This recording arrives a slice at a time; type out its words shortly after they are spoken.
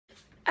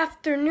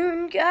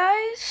Afternoon,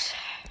 guys.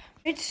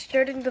 It's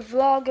starting the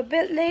vlog a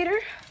bit later.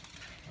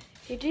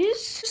 It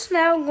is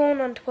now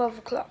going on 12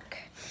 o'clock.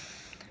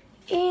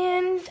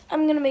 And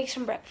I'm gonna make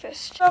some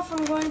breakfast. So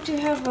I'm going to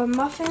have a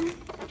muffin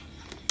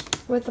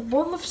with a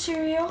bowl of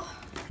cereal.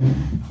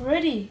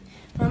 Ready.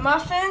 My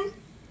muffin,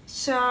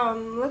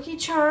 some Lucky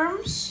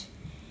Charms,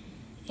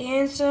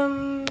 and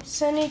some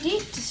Sunny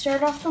D to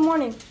start off the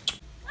morning.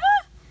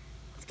 Ah!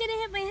 It's gonna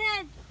hit my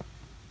head.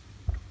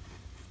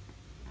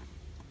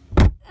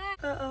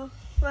 Uh-oh.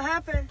 What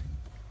happened?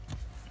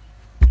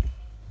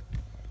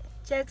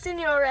 Jackson,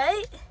 you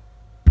alright?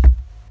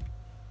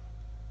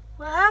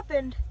 What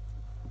happened?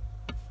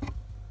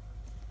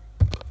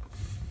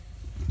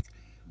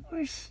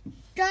 We're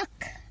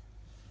stuck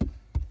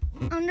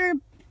under a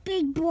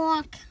big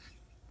block.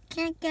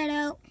 Can't get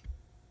out.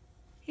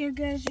 Here,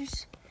 guys,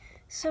 there's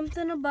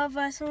something above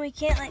us and we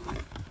can't, like,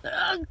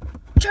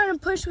 trying to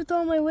push with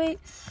all my weight.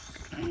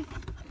 I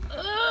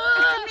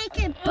can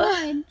make it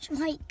budge,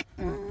 like.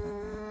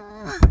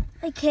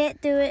 I can't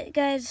do it,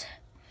 guys.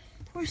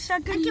 We're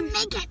stuck in here. I can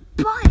make it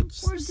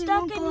budge. We're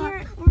stuck in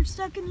here. We're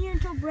stuck in here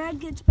until Brad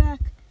gets back.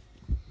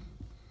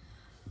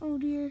 Oh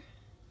dear.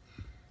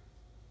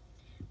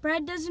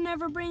 Brad doesn't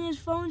ever bring his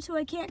phone, so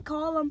I can't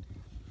call him.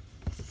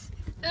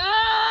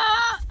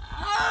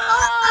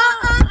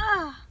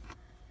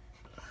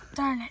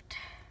 Darn it.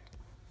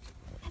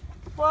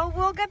 Well,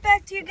 we'll get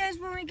back to you guys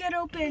when we get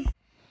open.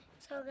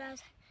 So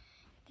guys,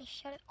 they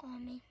shut it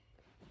on me.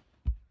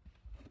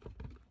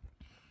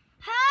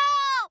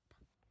 Help!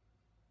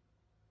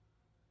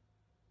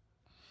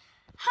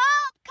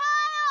 Help,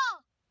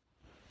 Kyle!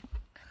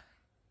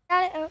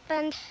 Got it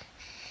opened.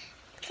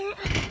 Can't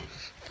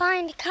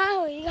find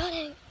Kyle. You got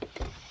it.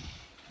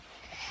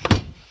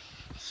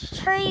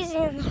 It's crazy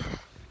in there.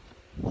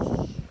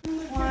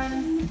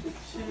 1,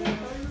 2,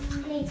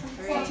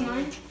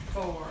 3,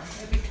 4.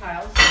 Maybe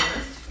Kyle's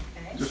first.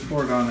 Okay. Just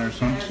pour it on there,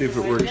 son. See if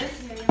it works.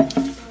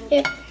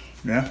 Yeah.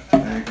 Yeah?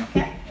 There you go.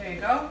 Okay, there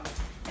you go.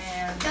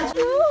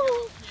 And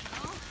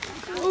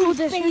Oh,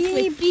 there's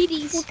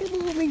Diabetes. Look at all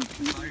my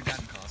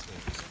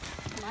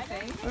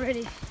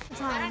already.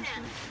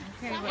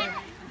 okay, well,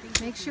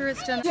 make sure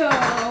it's done. So,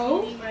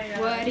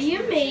 what are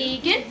you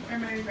making?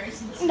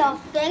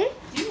 Nothing.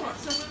 Do you want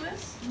some of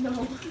this? No,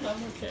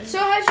 I'm okay. So,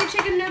 how's your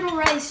chicken noodle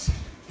rice?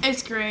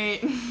 It's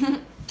great.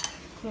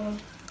 Cool.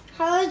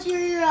 How's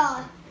your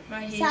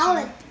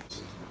salad?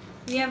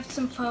 We have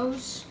some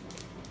photos.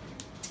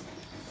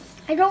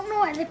 I don't know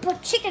why they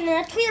put chicken in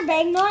a clear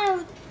bag, not in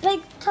a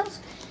big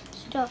toast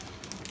stuff.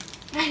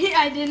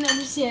 I didn't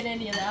understand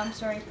any of that. I'm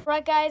sorry.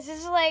 Right, guys, this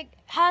is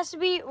has to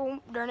be, oh,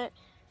 darn it,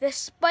 the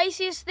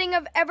spiciest thing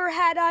I've ever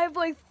had. I have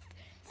like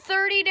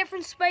 30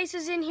 different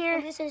spices in here.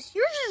 And this is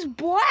Yours is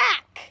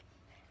black.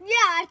 Yeah,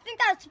 I think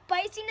that's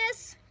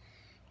spiciness.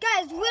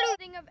 Guys, literally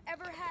Thing I've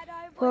ever had.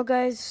 Well,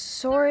 guys,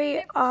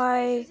 sorry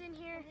I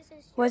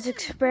was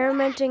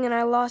experimenting and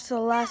I lost the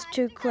last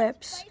 2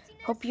 clips.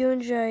 Hope you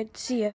enjoyed. See ya.